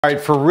All right,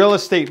 for real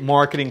estate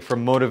marketing for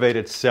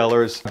motivated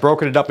sellers, I've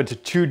broken it up into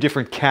two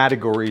different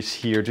categories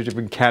here, two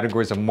different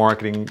categories of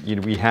marketing.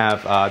 We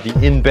have the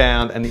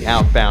inbound and the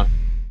outbound.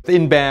 The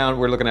inbound,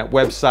 we're looking at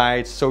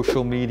websites,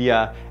 social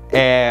media,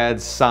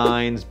 ads,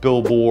 signs,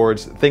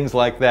 billboards, things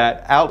like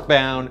that.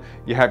 Outbound,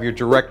 you have your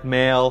direct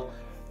mail,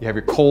 you have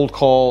your cold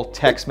call,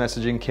 text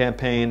messaging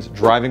campaigns,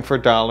 driving for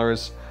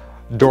dollars,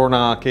 door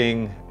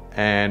knocking,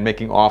 and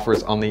making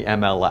offers on the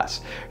MLS.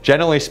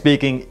 Generally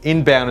speaking,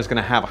 inbound is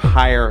going to have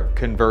higher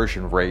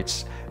conversion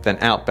rates than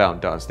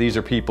outbound does. These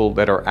are people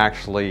that are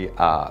actually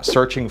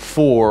searching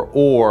for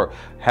or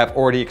have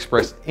already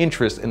expressed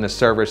interest in the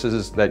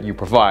services that you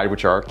provide,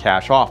 which are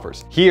cash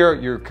offers. Here,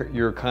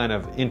 you're kind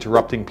of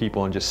interrupting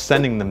people and just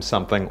sending them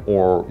something,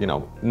 or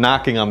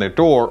knocking on their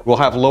door. Will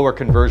have lower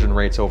conversion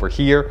rates over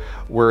here,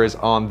 whereas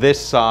on this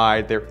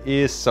side there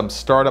is some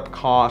startup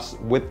costs,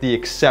 with the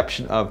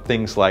exception of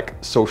things like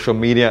social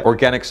media.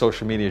 Organic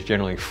social media is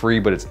generally free,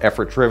 but it's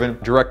effort driven.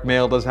 Direct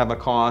mail does have a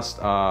cost.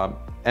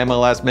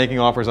 MLS, making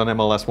offers on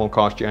MLS won't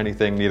cost you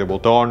anything, neither will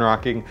door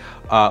knocking.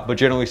 But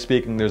generally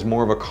speaking, there's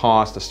more of a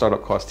cost, a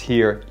startup cost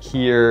here,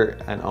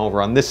 and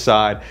over on this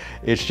side.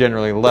 It's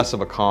generally less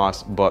of a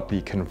cost, but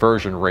the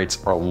conversion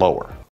rates are lower.